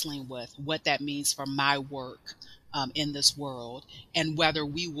still wrestling with what that means for my work in this world, and whether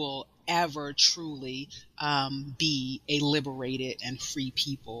we will ever truly be a liberated and free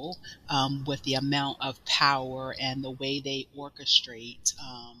people with the amount of power and the way they orchestrate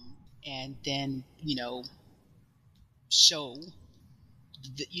and then, show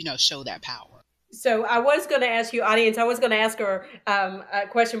that power. So I was going to ask you, audience, I was going to ask her a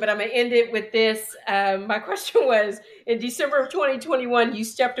question, but I'm going to end it with this. My question was, in December of 2021, you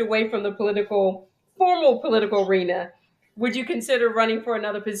stepped away from the formal political arena. Would you consider running for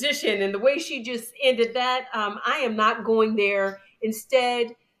another position? And the way she just ended that, I am not going there. Instead,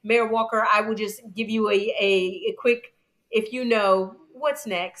 Mayor Walker, I will just give you a quick, if you know, what's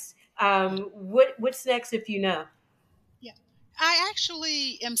next? What's next if you know? I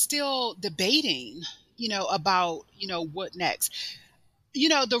actually am still debating, about, what next.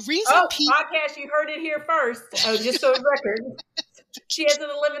 The reason podcast, you heard it here first. Oh, just so it's record. She hasn't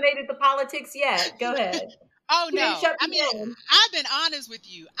eliminated the politics yet. Go ahead. Oh, no. I've been honest with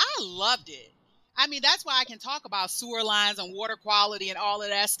you. I loved it. That's why I can talk about sewer lines and water quality and all of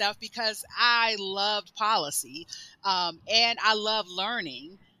that stuff, because I loved policy and I love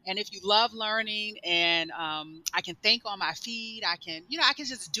learning. And if you love learning and I can think on my feet, I can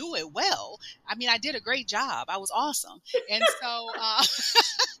just do it well. I did a great job. I was awesome. And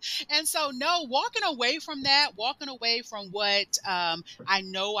so, no, walking away from what I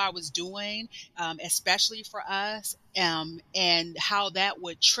know I was doing, especially for us, and how that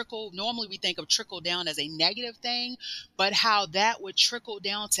would trickle. Normally we think of trickle down as a negative thing, but how that would trickle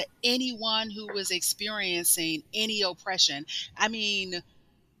down to anyone who was experiencing any oppression.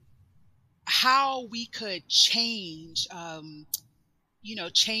 How we could change,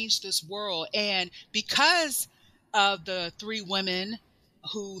 change this world. And because of the three women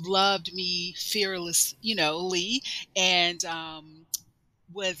who loved me fearlessly, and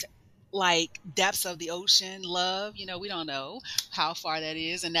with like depths of the ocean love, we don't know how far that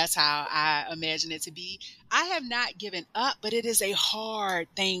is, and that's how I imagine it to be. I have not given up, but it is a hard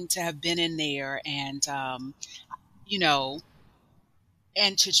thing to have been in there, and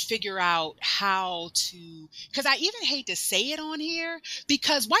and to figure out how to, because I even hate to say it on here,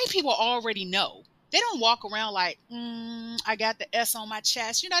 because white people already know. They don't walk around like, I got the S on my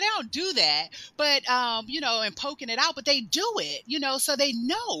chest. They don't do that, but, and poking it out, but they do it, so they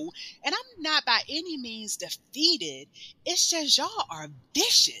know. And I'm not by any means defeated. It's just y'all are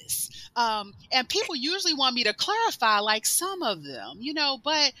vicious. And people usually want me to clarify like some of them,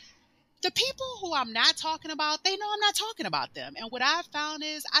 but the people who I'm not talking about, they know I'm not talking about them. And what I've found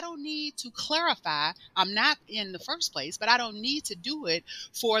is I don't need to clarify. I'm not in the first place, but I don't need to do it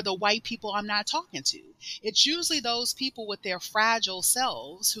for the white people I'm not talking to. It's usually those people with their fragile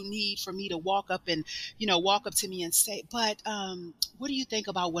selves who need for me to walk up to me and say, but what do you think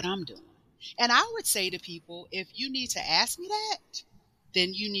about what I'm doing? And I would say to people, if you need to ask me that,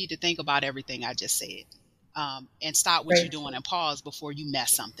 then you need to think about everything I just said. And stop what you're doing and pause before you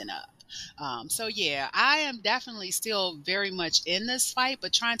mess something up. So yeah, I am definitely still very much in this fight,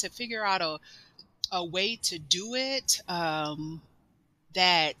 but trying to figure out a way to do it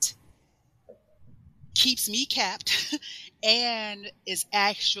that keeps me capped and is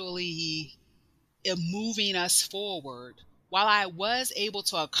actually moving us forward. While I was able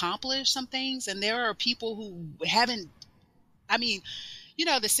to accomplish some things, and there are people who haven't, I mean, you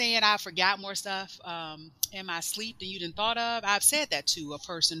know, the saying, I forgot more stuff in my sleep than you didn't thought of. I've said that to a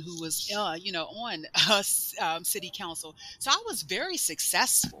person who was, on city council. So I was very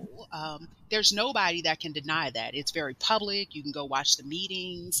successful. There's nobody that can deny that. It's very public. You can go watch the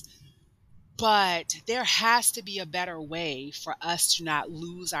meetings. But there has to be a better way for us to not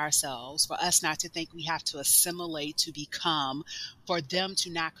lose ourselves, for us not to think we have to assimilate to become, for them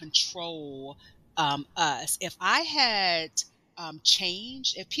to not control us. If I had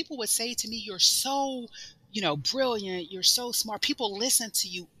changed, if people would say to me, you're so, brilliant, you're so smart, people listen to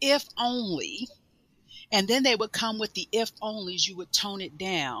you, if only. And then they would come with the if onlys. You would tone it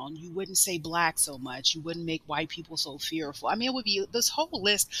down. You wouldn't say black so much. You wouldn't make white people so fearful. I mean, it would be this whole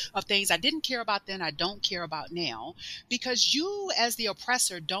list of things I didn't care about then, I don't care about now, because you as the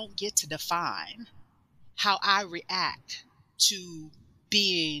oppressor don't get to define how I react to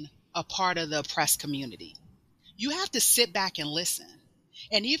being a part of the oppressed community. You have to sit back and listen.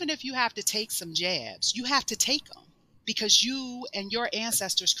 And even if you have to take some jabs, you have to take them. Because you and your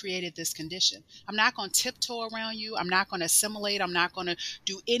ancestors created this condition. I'm not going to tiptoe around you. I'm not going to assimilate. I'm not going to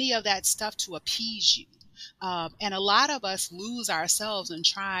do any of that stuff to appease you. And a lot of us lose ourselves in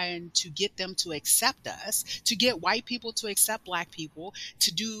trying to get them to accept us, to get white people to accept black people,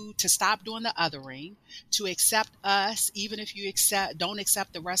 to stop doing the othering, to accept us, even if you don't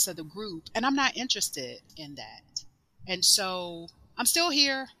accept the rest of the group. And I'm not interested in that. And so I'm still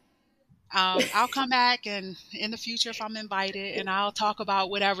here. I'll come back and in the future if I'm invited, and I'll talk about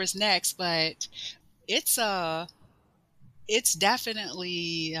whatever's next. But it's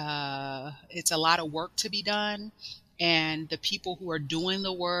definitely it's a lot of work to be done, and the people who are doing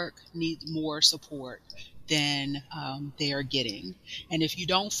the work need more support than they are getting. And if you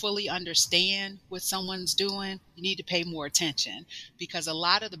don't fully understand what someone's doing, you need to pay more attention, because a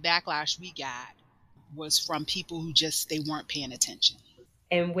lot of the backlash we got was from people who they weren't paying attention.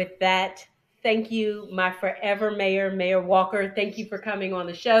 And with that, thank you, my forever mayor, Mayor Walker. Thank you for coming on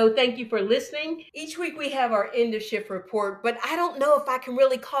the show. Thank you for listening. Each week we have our end of shift report, but I don't know if I can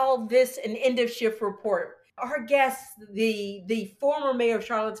really call this an end of shift report. Our guest, the former mayor of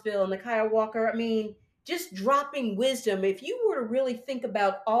Charlottesville, Nakia Walker, I mean, just dropping wisdom. If you were to really think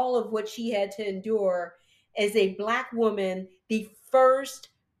about all of what she had to endure as a Black woman, the first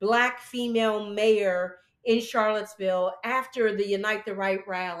Black female mayor in Charlottesville after the Unite the Right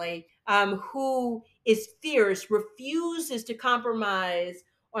rally, who is fierce, refuses to compromise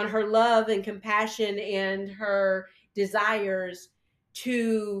on her love and compassion and her desires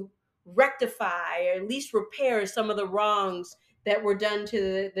to rectify or at least repair some of the wrongs that were done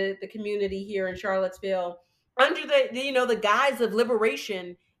to the community here in Charlottesville under the guise of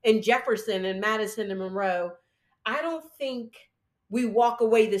liberation in Jefferson and Madison and Monroe. I don't think we walk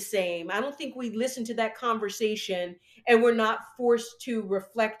away the same. I don't think we listen to that conversation and we're not forced to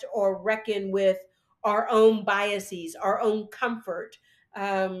reflect or reckon with our own biases, our own comfort.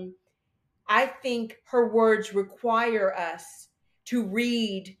 I think her words require us to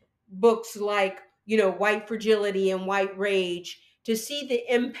read books like, White Fragility and White Rage, to see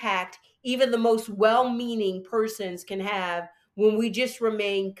the impact even the most well-meaning persons can have when we just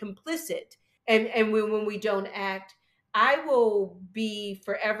remain complicit and when we don't act. I will be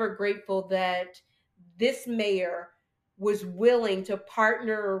forever grateful that this mayor was willing to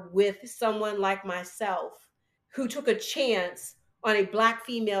partner with someone like myself who took a chance on a Black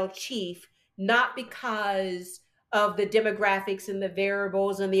female chief, not because of the demographics and the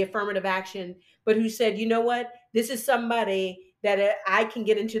variables and the affirmative action, but who said, you know what, this is somebody that I can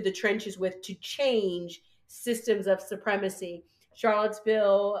get into the trenches with to change systems of supremacy.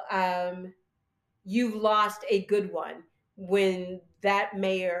 Charlottesville, you've lost a good one when that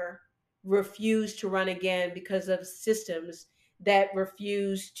mayor refused to run again because of systems that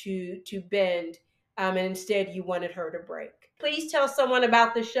refused to bend, and instead you wanted her to break. Please tell someone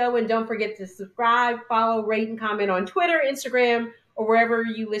about the show, and don't forget to subscribe, follow, rate, and comment on Twitter, Instagram, or wherever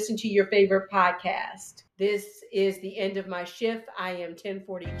you listen to your favorite podcast. This is the end of my shift. I am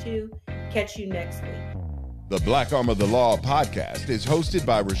 1042. Catch you next week. The Black Arm of the Law podcast is hosted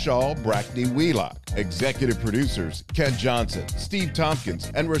by Rashal Brackney-Wheelock. Executive producers Ken Johnson, Steve Tompkins,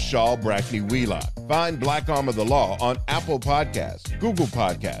 and Rashal Brackney-Wheelock. Find Black Arm of the Law on Apple Podcasts, Google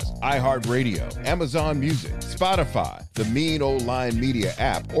Podcasts, iHeartRadio, Amazon Music, Spotify, the Mean Old Line Media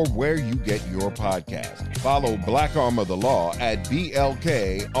app, or where you get your podcast. Follow Black Arm of the Law at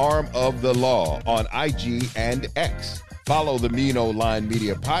BLK Arm of the Law on IG and X. Follow the Mean Old Line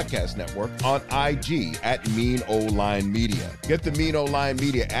Media Podcast Network on IG at Mean Old Line Media. Get the Mean Old Line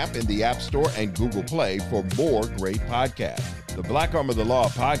Media app in the App Store and Google Play for more great podcasts. The Black Arm of the Law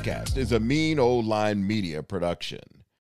podcast is a Mean Old Line Media production.